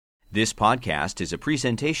This podcast is a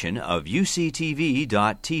presentation of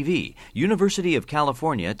UCTV.tv, University of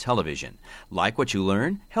California Television. Like what you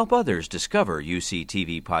learn? Help others discover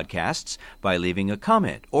UCTV podcasts by leaving a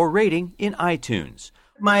comment or rating in iTunes.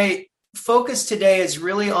 My focus today is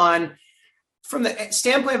really on, from the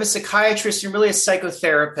standpoint of a psychiatrist and really a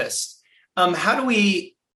psychotherapist, how do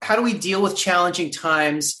we deal with challenging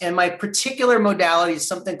times? And my particular modality is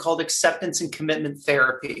something called acceptance and commitment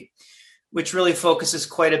therapy, which really focuses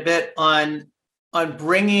quite a bit on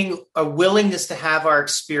bringing a willingness to have our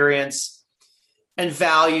experience and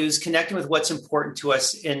values, connecting with what's important to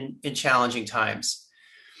us in challenging times.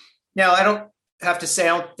 Now, I don't have to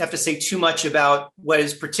say too much about what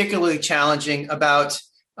is particularly challenging about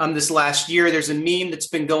this last year. There's a meme that's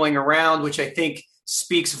been going around, which I think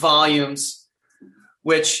speaks volumes,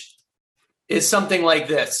 which is something like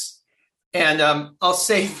this. And I'll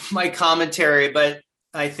save my commentary, but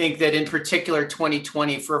I think that in particular,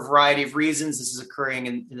 2020, for a variety of reasons, this is occurring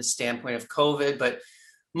in the standpoint of COVID, but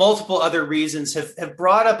multiple other reasons have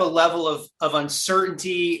brought up a level of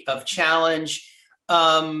uncertainty, of challenge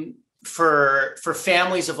for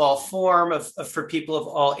families of all form, for people of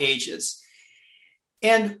all ages.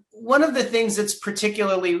 And one of the things that's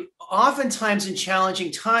particularly oftentimes in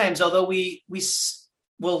challenging times, although we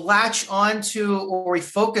will latch onto or we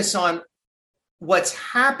focus on what's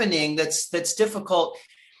happening that's difficult,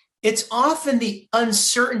 it's often the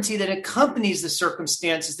uncertainty that accompanies the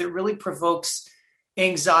circumstances that really provokes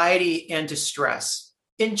anxiety and distress.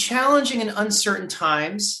 In challenging and uncertain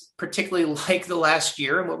times, particularly like the last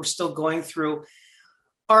year and what we're still going through,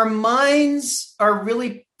 our minds are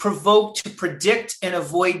really provoked to predict and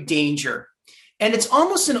avoid danger. And it's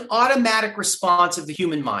almost an automatic response of the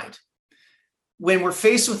human mind. When we're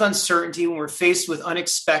faced with uncertainty, when we're faced with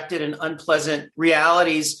unexpected and unpleasant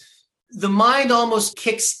realities, the mind almost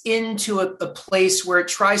kicks into a place where it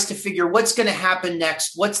tries to figure what's going to happen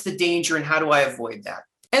next, what's the danger, and how do I avoid that?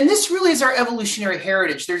 And this really is our evolutionary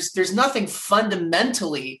heritage. There's nothing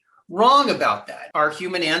fundamentally wrong about that. Our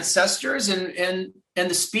human ancestors and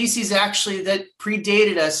the species actually that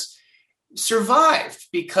predated us survived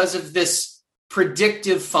because of this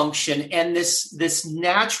predictive function and this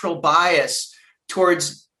natural bias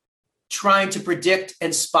towards trying to predict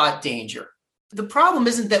and spot danger. The problem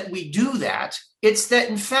isn't that we do that. It's that,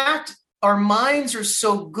 in fact, our minds are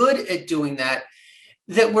so good at doing that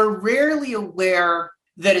we're rarely aware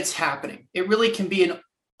that it's happening. It really can be an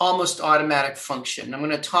almost automatic function. I'm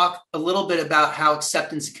going to talk a little bit about how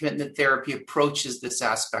acceptance and commitment therapy approaches this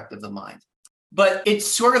aspect of the mind. But it's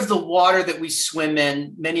sort of the water that we swim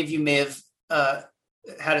in. Many of you may have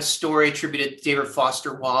had a story attributed to David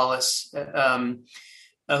Foster Wallace,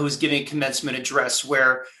 who was giving a commencement address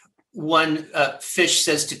where one fish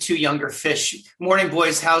says to two younger fish, "Morning,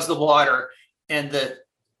 boys, how's the water?" And the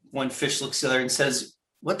one fish looks at the other and says,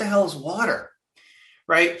 "What the hell is water?"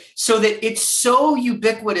 Right? So that it's so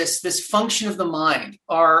ubiquitous, this function of the mind,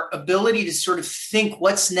 our ability to sort of think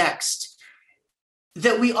what's next,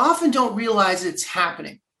 that we often don't realize it's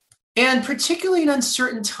happening. And particularly in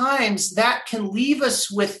uncertain times, that can leave us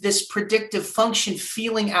with this predictive function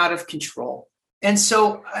feeling out of control. And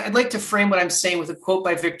so I'd like to frame what I'm saying with a quote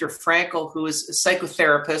by Viktor Frankl, who is a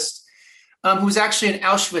psychotherapist, who was actually an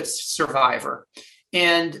Auschwitz survivor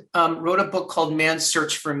and wrote a book called Man's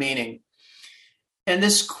Search for Meaning. And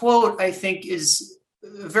this quote, I think, is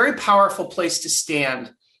a very powerful place to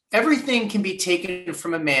stand. Everything can be taken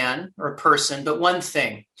from a man or a person, but one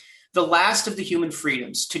thing, the last of the human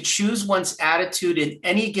freedoms, to choose one's attitude in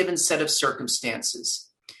any given set of circumstances,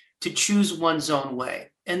 to choose one's own way.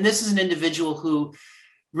 And this is an individual who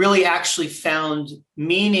really actually found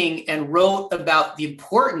meaning and wrote about the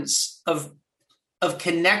importance of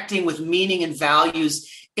connecting with meaning and values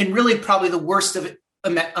in really probably the worst of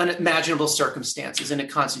unimaginable circumstances in a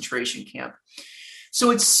concentration camp. So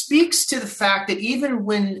it speaks to the fact that even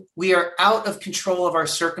when we are out of control of our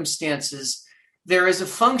circumstances, there is a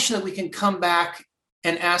function that we can come back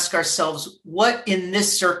and ask ourselves, what in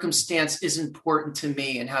this circumstance is important to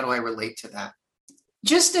me and how do I relate to that?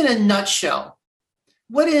 Just in a nutshell,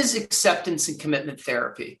 what is acceptance and commitment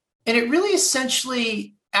therapy? And it really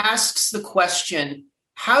essentially asks the question,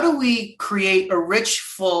 how do we create a rich,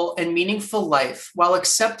 full, and meaningful life while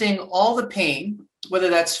accepting all the pain, whether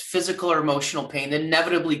that's physical or emotional pain, that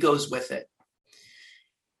inevitably goes with it?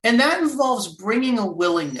 And that involves bringing a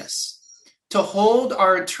willingness to hold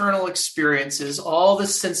our internal experiences, all the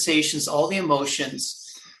sensations, all the emotions,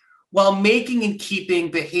 while making and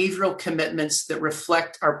keeping behavioral commitments that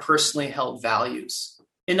reflect our personally held values.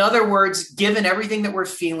 In other words, given everything that we're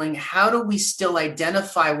feeling, how do we still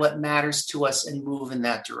identify what matters to us and move in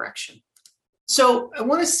that direction? So I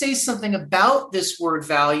want to say something about this word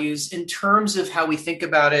values in terms of how we think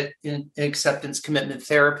about it in acceptance commitment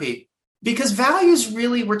therapy, because values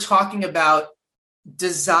really, we're talking about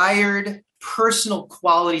desired personal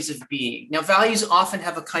qualities of being. Now, values often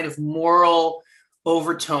have a kind of moral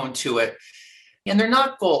overtone to it, and they're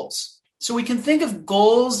not goals. So we can think of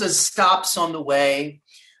goals as stops on the way,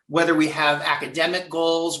 whether we have academic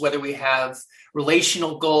goals, whether we have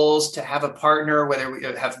relational goals to have a partner, whether we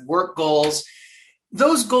have work goals.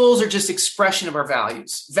 Those goals are just expression of our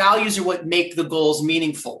values. Values are what make the goals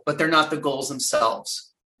meaningful, but they're not the goals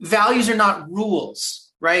themselves. Values are not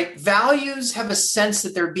rules, right? Values have a sense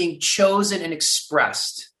that they're being chosen and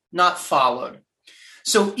expressed, not followed.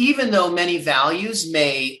 So even though many values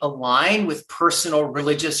may align with personal,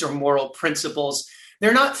 religious, or moral principles,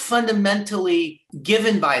 they're not fundamentally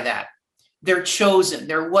given by that. They're chosen.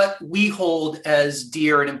 They're what we hold as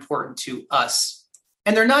dear and important to us.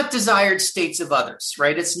 And they're not desired states of others,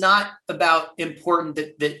 right? It's not about important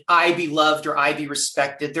that I be loved or I be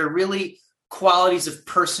respected. They're really qualities of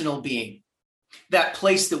personal being, that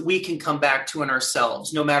place that we can come back to in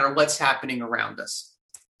ourselves, no matter what's happening around us.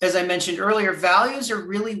 As I mentioned earlier, values are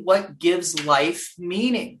really what gives life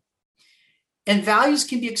meaning. And values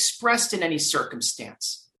can be expressed in any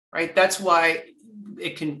circumstance, right? That's why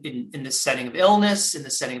it can, in the setting of illness, in the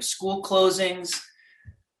setting of school closings,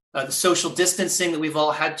 the social distancing that we've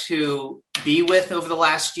all had to be with over the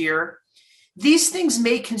last year, these things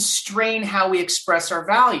may constrain how we express our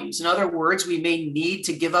values. In other words, we may need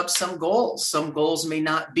to give up some goals. Some goals may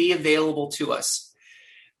not be available to us,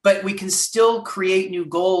 but we can still create new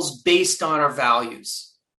goals based on our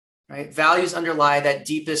values, right? Values underlie that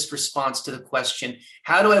deepest response to the question,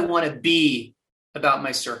 how do I want to be about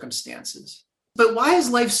my circumstances? But why is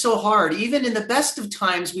life so hard? Even in the best of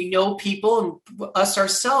times, we know people and us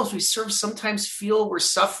ourselves, we sometimes feel we're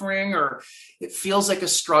suffering or it feels like a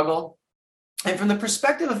struggle. And from the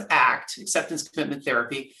perspective of ACT, acceptance commitment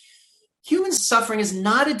therapy, human suffering is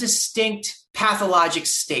not a distinct pathologic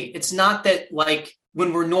state. It's not that like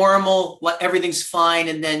when we're normal, everything's fine,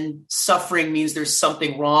 and then suffering means there's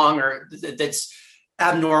something wrong or that's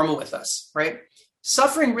abnormal with us, right?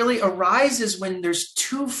 Suffering really arises when there's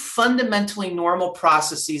two fundamentally normal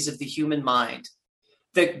processes of the human mind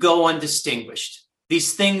that go undistinguished.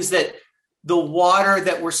 These things that the water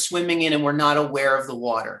that we're swimming in and we're not aware of the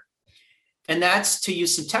water. And that's, to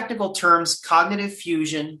use some technical terms, cognitive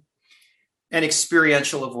fusion and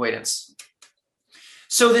experiential avoidance.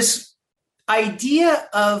 So this idea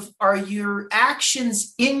of are your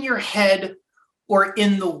actions in your head or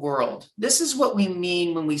in the world? This is what we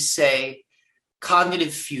mean when we say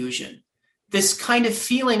cognitive fusion, this kind of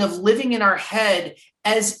feeling of living in our head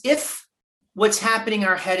as if what's happening in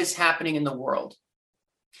our head is happening in the world.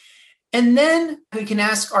 And then we can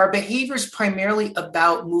ask, are behaviors primarily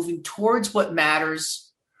about moving towards what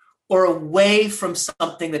matters or away from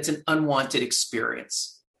something that's an unwanted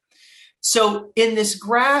experience? So in this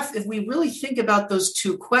graph, if we really think about those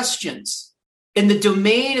two questions, in the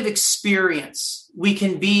domain of experience, we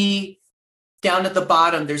can be down at the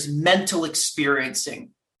bottom, there's mental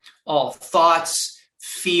experiencing, all thoughts,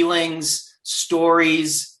 feelings,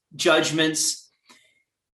 stories, judgments.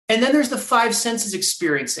 And then there's the five senses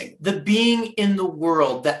experiencing, the being in the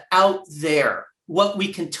world, the out there, what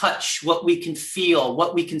we can touch, what we can feel,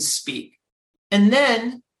 what we can speak. And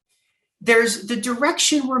then there's the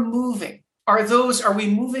direction we're moving. Are we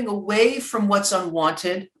moving away from what's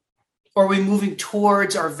unwanted, or are we moving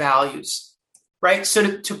towards our values? Right?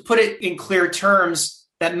 So to put it in clear terms,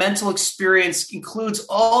 that mental experience includes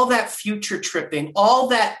all that future tripping, all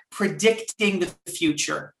that predicting the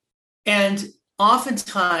future. And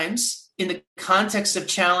oftentimes, in the context of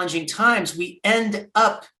challenging times, we end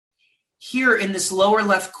up here in this lower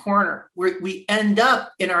left corner, where we end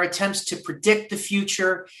up in our attempts to predict the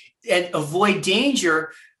future and avoid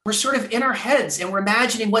danger. We're sort of in our heads and we're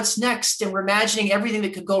imagining what's next, and we're imagining everything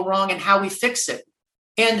that could go wrong and how we fix it.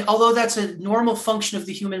 And although that's a normal function of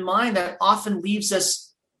the human mind, that often leaves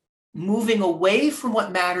us moving away from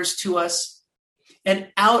what matters to us and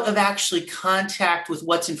out of actually contact with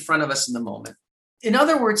what's in front of us in the moment. In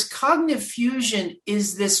other words, cognitive fusion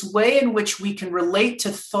is this way in which we can relate to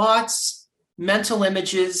thoughts, mental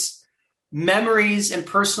images, memories, and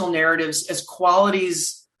personal narratives as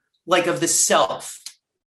qualities like of the self,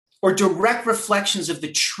 or direct reflections of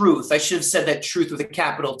the truth. I should have said that truth with a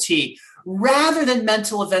capital T, rather than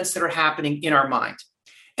mental events that are happening in our mind.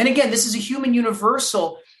 And again, this is a human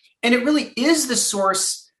universal, and it really is the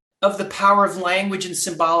source of the power of language and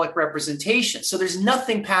symbolic representation. So there's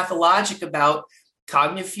nothing pathologic about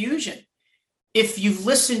cognitive fusion. If you've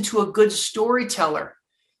listened to a good storyteller,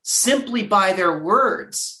 simply by their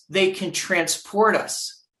words, they can transport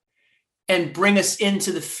us and bring us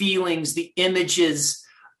into the feelings, the images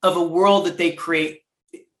of a world that they create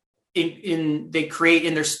in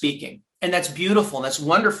their speaking. And that's beautiful. And that's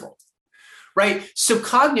wonderful. Right? So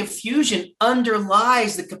cognitive fusion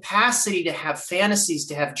underlies the capacity to have fantasies,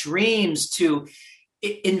 to have dreams, to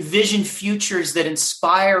envision futures that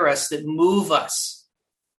inspire us, that move us.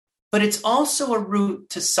 But it's also a route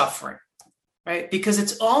to suffering, right? Because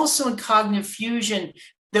it's also in cognitive fusion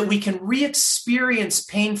that we can re-experience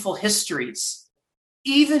painful histories.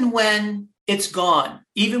 Even when it's gone,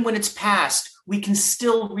 even when it's past, we can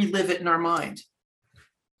still relive it in our mind.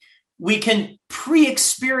 We can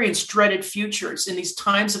pre-experience dreaded futures in these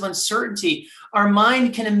times of uncertainty. Our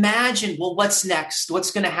mind can imagine, well, what's next? What's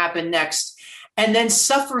going to happen next? And then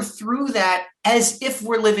suffer through that as if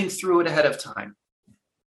we're living through it ahead of time.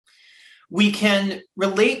 We can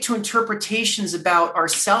relate to interpretations about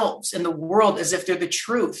ourselves and the world as if they're the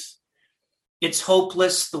truth. It's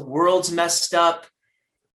hopeless. The world's messed up.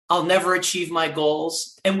 I'll never achieve my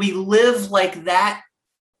goals. And we live like that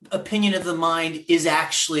opinion of the mind is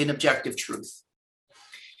actually an objective truth.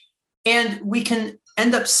 And we can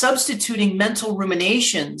end up substituting mental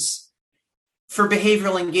ruminations for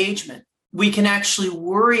behavioral engagement. We can actually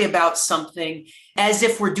worry about something as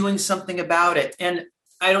if we're doing something about it. And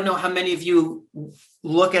I don't know how many of you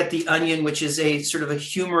look at The Onion, which is a sort of a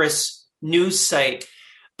humorous news site,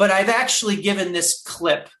 but I've actually given this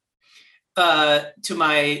clip to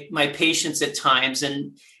my patients at times,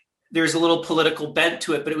 and there's a little political bent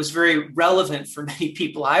to it, but it was very relevant for many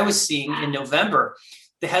people I was seeing in November.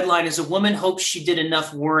 The headline is, "A woman hopes she did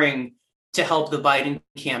enough worrying to help the Biden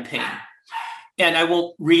campaign." And I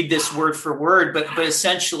won't read this word for word, but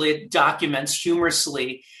essentially it documents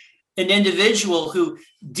humorously an individual who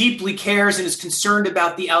deeply cares and is concerned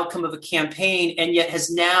about the outcome of a campaign, and yet has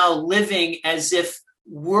now living as if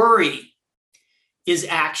worry is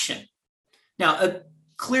action. Now,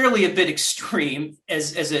 clearly a bit extreme,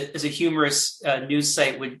 as a humorous news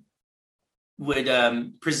site would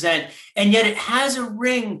present, and yet it has a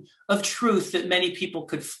ring of truth that many people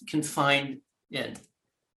can find in.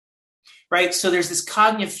 Right? So there's this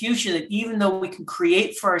cognitive fusion that even though we can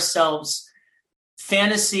create for ourselves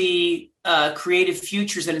fantasy, creative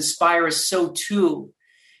futures that inspire us, so too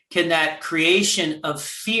can that creation of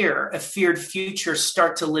fear, a feared future,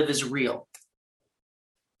 start to live as real.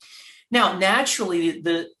 Now, naturally,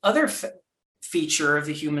 the other feature of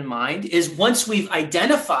the human mind is once we've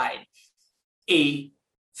identified a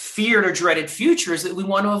feared or dreaded future is that we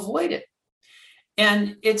want to avoid it.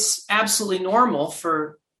 And it's absolutely normal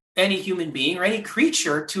for any human being or any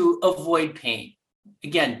creature to avoid pain.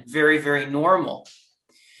 Again, very, very normal.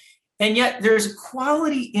 And yet there's a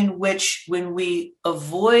quality in which when we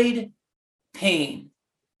avoid pain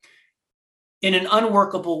in an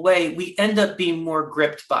unworkable way, we end up being more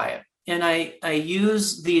gripped by it. And I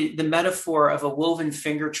use the metaphor of a woven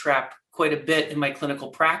finger trap quite a bit in my clinical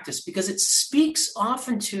practice because it speaks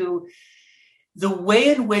often to the way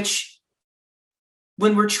in which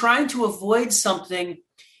when we're trying to avoid something,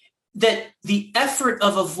 that the effort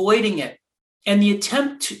of avoiding it and the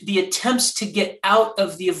attempts to get out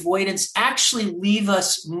of the avoidance actually leave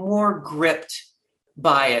us more gripped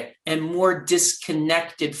by it and more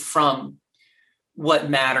disconnected from what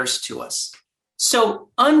matters to us. So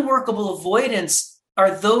unworkable avoidance are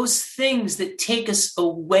those things that take us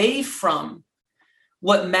away from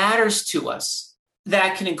what matters to us.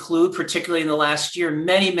 That can include, particularly in the last year,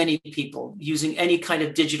 many, many people using any kind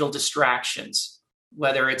of digital distractions,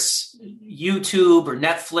 whether it's YouTube or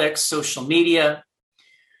Netflix, social media.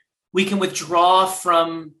 We can withdraw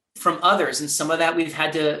from others. And some of that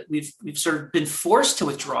we've sort of been forced to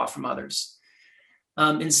withdraw from others.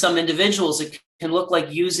 In some individuals, it can look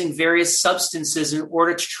like using various substances in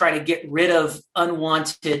order to try to get rid of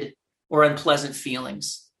unwanted or unpleasant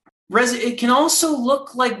feelings. It can also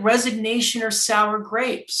look like resignation or sour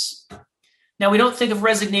grapes. Now, we don't think of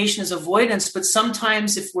resignation as avoidance, but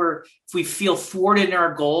sometimes if we feel thwarted in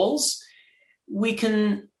our goals, we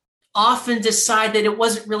can often decide that it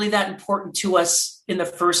wasn't really that important to us in the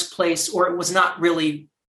first place, or it wasn't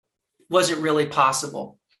really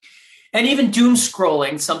possible. And even doom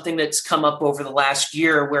scrolling, something that's come up over the last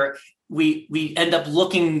year where we end up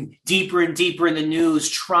looking deeper and deeper in the news,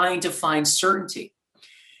 trying to find certainty.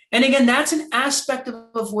 And again, that's an aspect of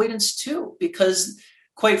avoidance too, because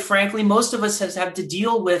quite frankly, most of us have to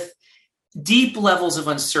deal with deep levels of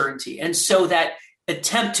uncertainty. And so that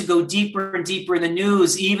attempt to go deeper and deeper in the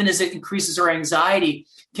news, even as it increases our anxiety,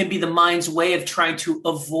 can be the mind's way of trying to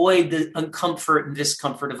avoid the uncomfort and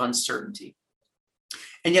discomfort of uncertainty.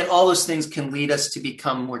 And yet all those things can lead us to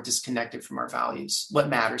become more disconnected from our values, what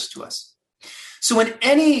matters to us. So in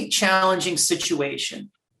any challenging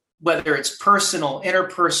situation, whether it's personal,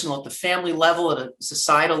 interpersonal, at the family level, at a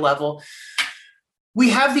societal level,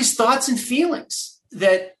 we have these thoughts and feelings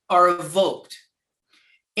that are evoked.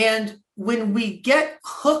 And when we get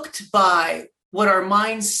hooked by what our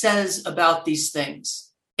mind says about these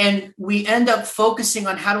things, and we end up focusing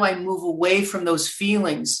on how do I move away from those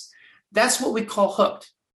feelings, that's what we call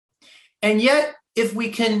hooked. And yet, if we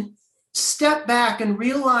can step back and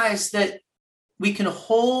realize that we can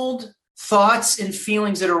hold thoughts and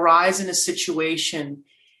feelings that arise in a situation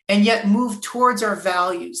and yet move towards our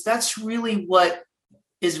values, that's really what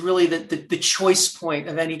is really the choice point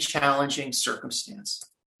of any challenging circumstance.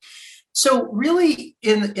 So really,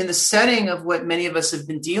 in the setting of what many of us have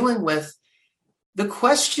been dealing with, the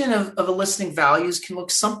question of eliciting values can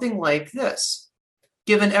look something like this.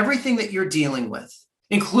 Given everything that you're dealing with,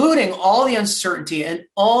 including all the uncertainty and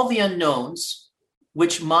all the unknowns,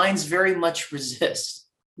 which minds very much resist,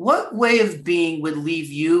 what way of being would leave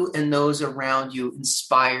you and those around you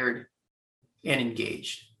inspired and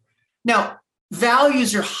engaged? Now,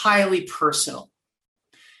 values are highly personal,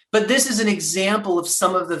 but this is an example of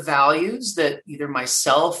some of the values that either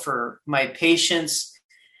myself or my patients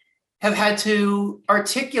have had to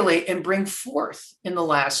articulate and bring forth in the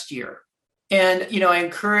last year. And, I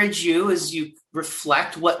encourage you as you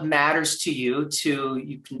reflect what matters to you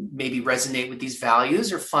can maybe resonate with these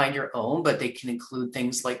values or find your own, but they can include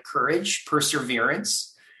things like courage,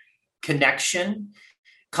 perseverance, connection,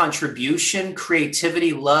 contribution,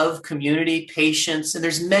 creativity, love, community, patience, and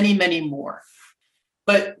there's many, many more.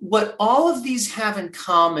 But what all of these have in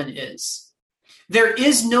common is there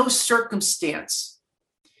is no circumstance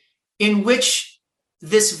in which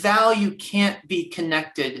this value can't be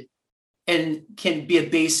connected and can be a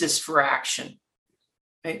basis for action.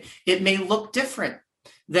 Right? It may look different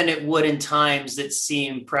than it would in times that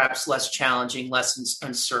seem perhaps less challenging, less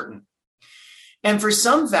uncertain. And for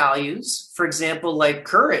some values, for example, like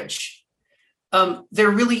courage, there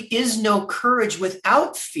really is no courage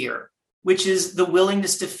without fear, which is the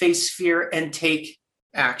willingness to face fear and take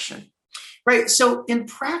action. Right? So in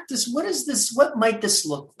practice, what might this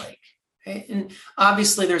look like? Okay? And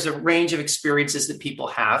obviously there's a range of experiences that people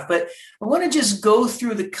have, but I want to just go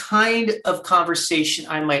through the kind of conversation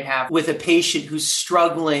I might have with a patient who's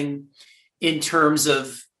struggling in terms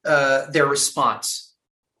of their response.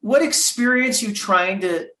 What experience are you trying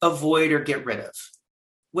to avoid or get rid of?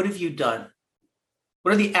 What have you done?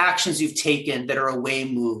 What are the actions you've taken that are away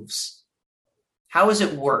moves? How has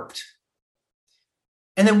it worked?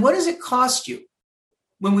 And then what does it cost you?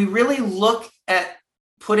 When we really look at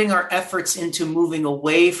putting our efforts into moving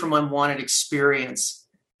away from unwanted experience,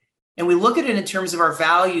 and we look at it in terms of our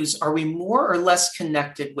values, are we more or less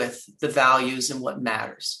connected with the values and what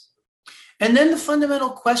matters? And then the fundamental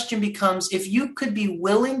question becomes, if you could be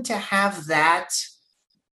willing to have that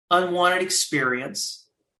unwanted experience,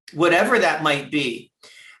 whatever that might be,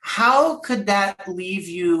 how could that leave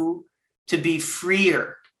you to be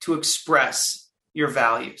freer to express your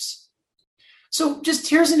values? So just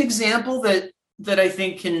here's an example that I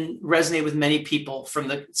think can resonate with many people from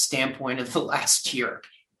the standpoint of the last year.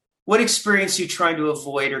 What experience are you trying to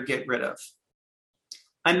avoid or get rid of?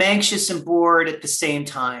 I'm anxious and bored at the same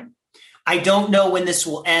time. I don't know when this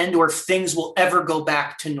will end or if things will ever go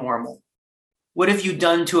back to normal. What have you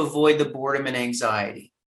done to avoid the boredom and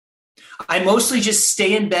anxiety? I mostly just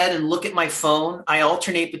stay in bed and look at my phone. I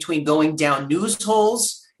alternate between going down news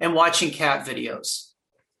holes and watching cat videos.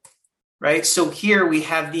 Right? So here we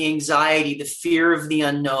have the anxiety, the fear of the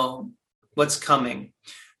unknown, what's coming.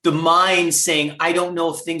 The mind saying, I don't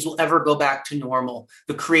know if things will ever go back to normal,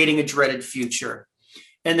 the creating a dreaded future.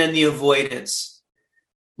 And then the avoidance,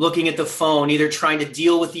 looking at the phone, either trying to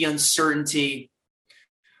deal with the uncertainty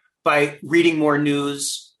by reading more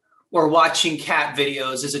news or watching cat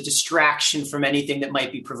videos as a distraction from anything that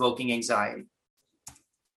might be provoking anxiety.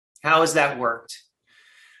 How has that worked?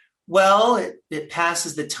 Well, it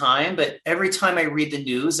passes the time, but every time I read the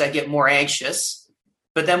news, I get more anxious.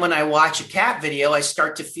 But then when I watch a cat video, I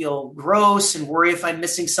start to feel gross and worry if I'm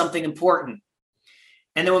missing something important.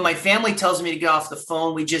 And then when my family tells me to get off the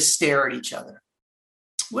phone, we just stare at each other.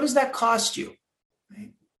 What does that cost you?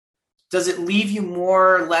 Right? Does it leave you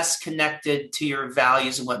more or less connected to your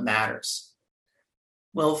values and what matters?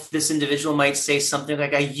 Well, this individual might say something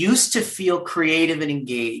like, I used to feel creative and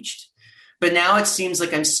engaged, but now it seems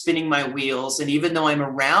like I'm spinning my wheels. And even though I'm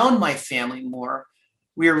around my family more,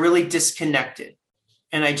 we are really disconnected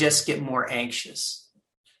and I just get more anxious.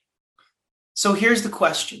 So here's the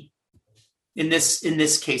question in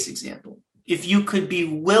this case example. if you could be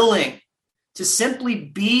willing to simply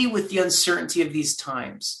be with the uncertainty of these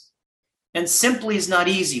times. And simply is not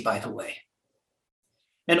easy, by the way.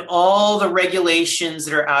 And all the regulations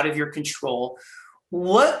that are out of your control,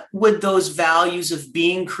 what would those values of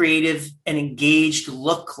being creative and engaged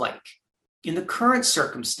look like in the current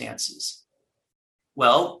circumstances?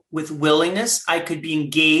 Well, with willingness, I could be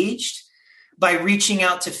engaged by reaching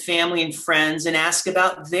out to family and friends and ask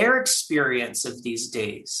about their experience of these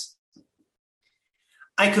days.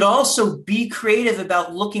 I could also be creative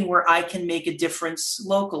about looking where I can make a difference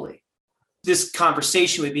locally. This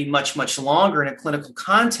conversation would be much, much longer in a clinical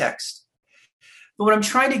context. But what I'm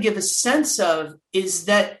trying to give a sense of is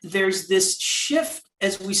that there's this shift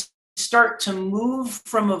as we start to move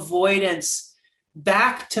from avoidance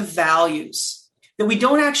back to values, that we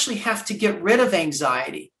don't actually have to get rid of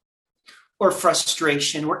anxiety or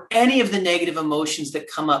frustration or any of the negative emotions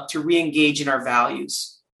that come up to re-engage in our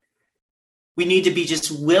values. We need to be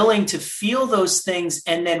just willing to feel those things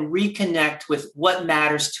and then reconnect with what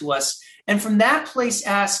matters to us. And from that place,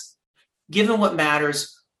 ask, given what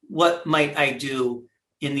matters, what might I do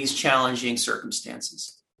in these challenging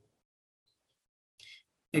circumstances?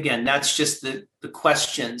 Again, that's just the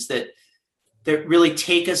questions that really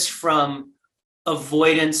take us from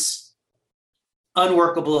avoidance,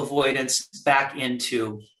 unworkable avoidance, back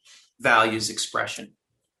into values expression.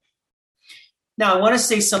 Now, I want to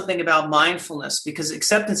say something about mindfulness, because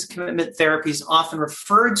acceptance and commitment therapy is often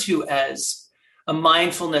referred to as a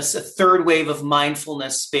third wave of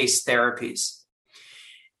mindfulness-based therapies.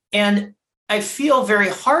 And I feel very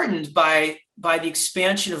heartened by the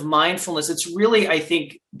expansion of mindfulness. It's really, I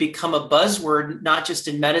think, become a buzzword, not just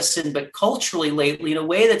in medicine, but culturally lately, in a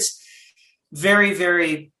way that's very,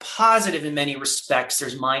 very positive in many respects.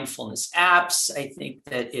 There's mindfulness apps. I think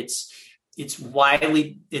that it's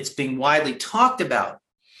being widely talked about.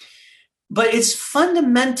 But it's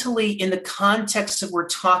fundamentally in the context of we're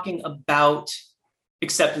talking about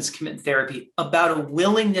acceptance commitment therapy, about a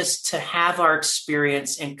willingness to have our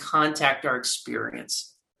experience and contact our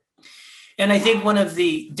experience. And I think one of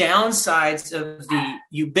the downsides of the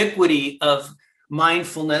ubiquity of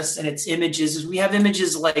mindfulness and its images is we have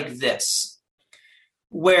images like this,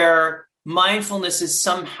 where mindfulness is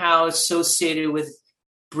somehow associated with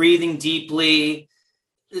breathing deeply,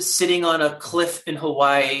 sitting on a cliff in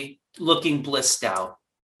Hawaii, looking blissed out.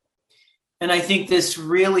 And I think this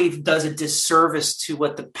really does a disservice to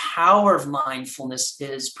what the power of mindfulness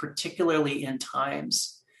is, particularly in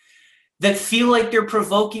times that feel like they're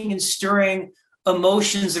provoking and stirring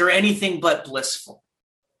emotions that are anything but blissful.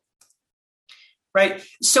 Right?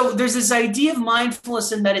 So there's this idea of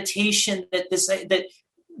mindfulness and meditation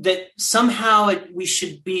that somehow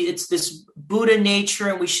it's this Buddha nature,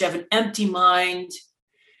 and we should have an empty mind.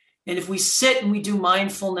 And if we sit and we do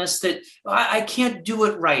mindfulness, that I can't do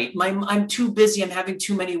it right. I'm too busy. I'm having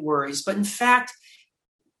too many worries. But in fact,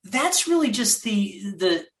 that's really just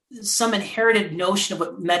some inherited notion of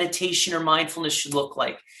what meditation or mindfulness should look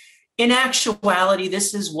like. In actuality,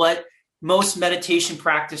 this is what most meditation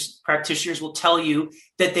practitioners will tell you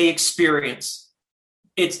that they experience.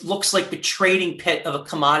 It looks like the trading pit of a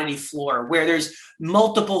commodity floor, where there's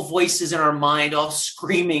multiple voices in our mind all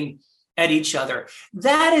screaming at each other.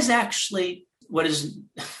 That is actually what is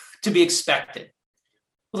to be expected.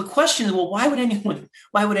 Well, the question is, why would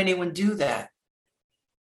anyone do that?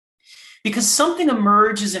 Because something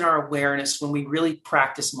emerges in our awareness when we really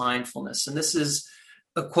practice mindfulness. And this is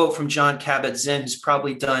a quote from Jon Kabat-Zinn, who's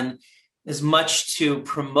probably done as much to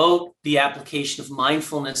promote the application of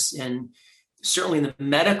mindfulness certainly in the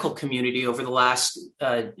medical community over the last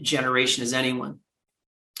generation as anyone.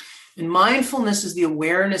 And mindfulness is the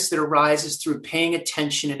awareness that arises through paying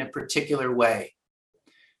attention in a particular way,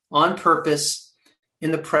 on purpose,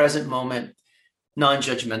 in the present moment,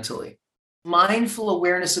 non-judgmentally. Mindful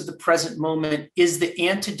awareness of the present moment is the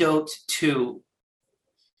antidote to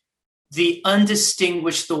the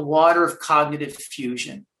undistinguished, the water of cognitive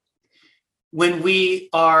fusion. When we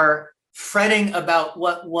are fretting about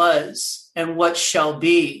what was and what shall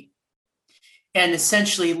be, and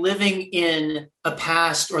essentially living in a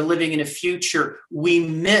past or living in a future, we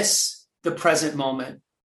miss the present moment.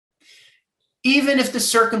 Even if the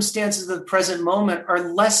circumstances of the present moment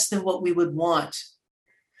are less than what we would want,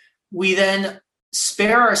 we then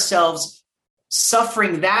spare ourselves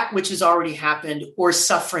suffering that which has already happened or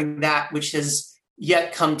suffering that which has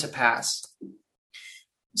yet come to pass.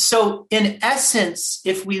 So in essence,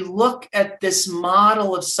 if we look at this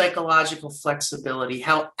model of psychological flexibility,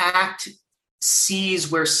 how ACT sees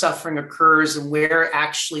where suffering occurs and where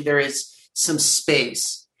actually there is some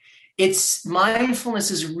space,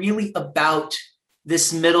 mindfulness is really about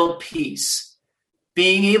this middle piece,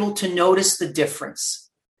 being able to notice the difference.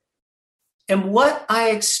 And what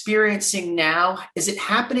I'm experiencing now, is it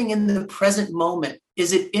happening in the present moment?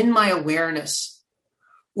 Is it in my awareness?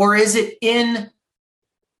 Or is it in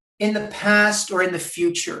the past or in the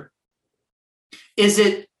future? Is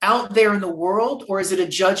it out there in the world, or is it a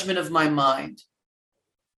judgment of my mind?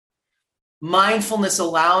 Mindfulness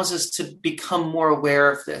allows us to become more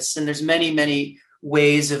aware of this. And there's many, many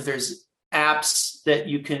ways there's apps that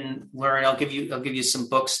you can learn. I'll give you some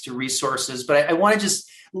books to resources, but I want to just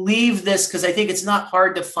leave this because I think it's not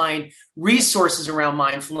hard to find resources around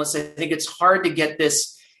mindfulness. I think it's hard to get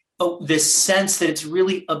this sense that it's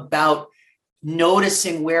really about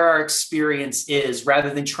noticing where our experience is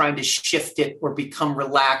rather than trying to shift it or become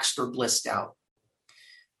relaxed or blissed out.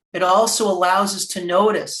 It also allows us to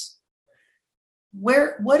notice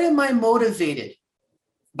what am I motivated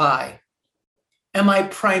by? Am I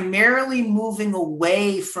primarily moving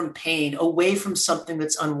away from pain, away from something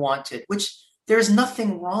that's unwanted, which there's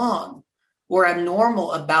nothing wrong or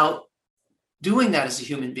abnormal about doing that as a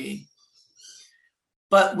human being.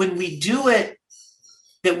 But when we do it,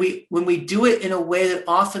 when we do it in a way that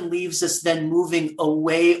often leaves us then moving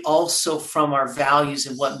away also from our values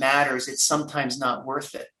and what matters, it's sometimes not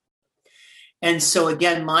worth it. And so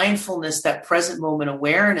again, mindfulness, that present moment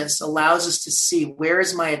awareness, allows us to see, where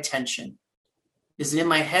is my attention? Is it in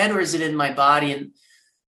my head or is it in my body? And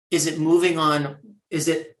is it moving on? Is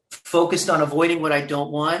it focused on avoiding what I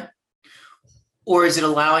don't want? Or is it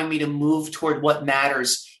allowing me to move toward what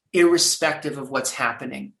matters, irrespective of what's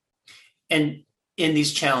happening and in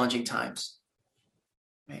these challenging times?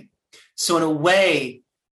 Right? So in a way,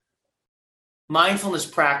 mindfulness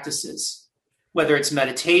practices, whether it's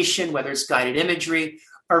meditation, whether it's guided imagery,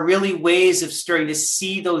 are really ways of starting to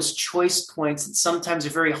see those choice points that sometimes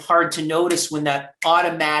are very hard to notice when that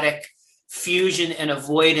automatic fusion and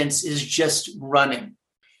avoidance is just running.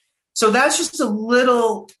 So that's just a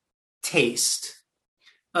little taste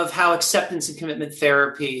of how acceptance and commitment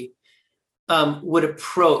therapy would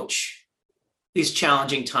approach these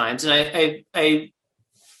challenging times. And I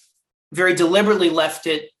very deliberately left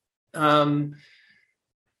it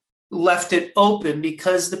open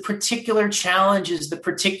because the particular challenges, the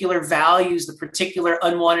particular values, the particular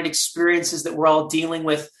unwanted experiences that we're all dealing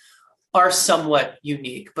with are somewhat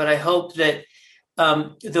unique. But I hope that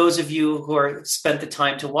those of you who are spent the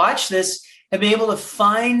time to watch this have been able to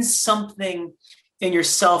find something in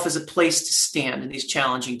yourself as a place to stand in these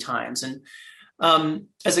challenging times. And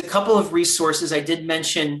as a couple of resources, I did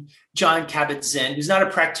mention John Kabat-Zinn, who's not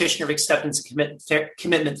a practitioner of acceptance and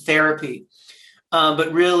commitment therapy,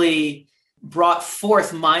 but really brought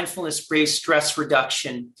forth mindfulness-based stress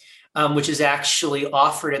reduction, which is actually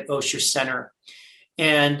offered at Osher Center.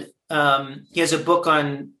 And he has a book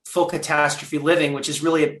on full catastrophe living, which is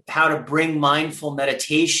really how to bring mindful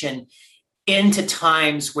meditation into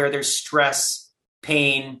times where there's stress,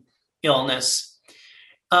 pain, illness.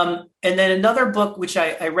 And then another book, which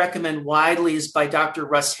I recommend widely, is by Dr.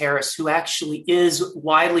 Russ Harris, who actually is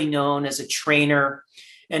widely known as a trainer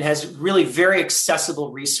and has really very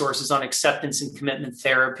accessible resources on acceptance and commitment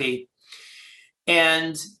therapy.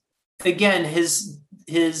 And again, his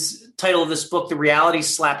title of this book, The Reality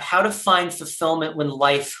Slap, How to Find Fulfillment When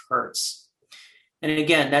Life Hurts. And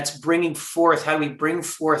again, that's bringing forth, how do we bring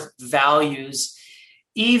forth values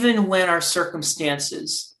even when our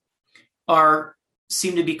circumstances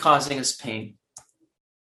seem to be causing us pain.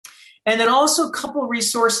 And then also a couple of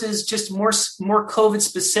resources, just more COVID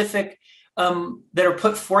specific, that are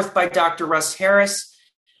put forth by Dr. Russ Harris.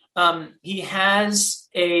 He has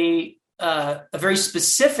a very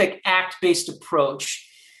specific ACT-based approach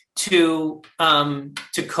to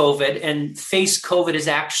COVID, and Face COVID is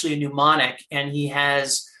actually a mnemonic, and he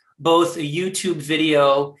has both a YouTube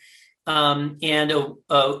video and a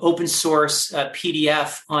open source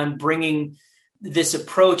PDF on bringing this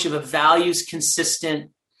approach of a values consistent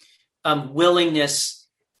willingness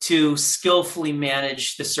to skillfully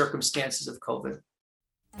manage the circumstances of COVID.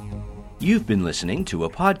 You've been listening to a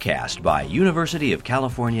podcast by University of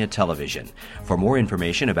California Television. For more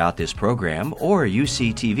information about this program or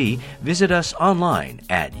UCTV, visit us online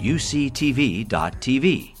at uctv.tv.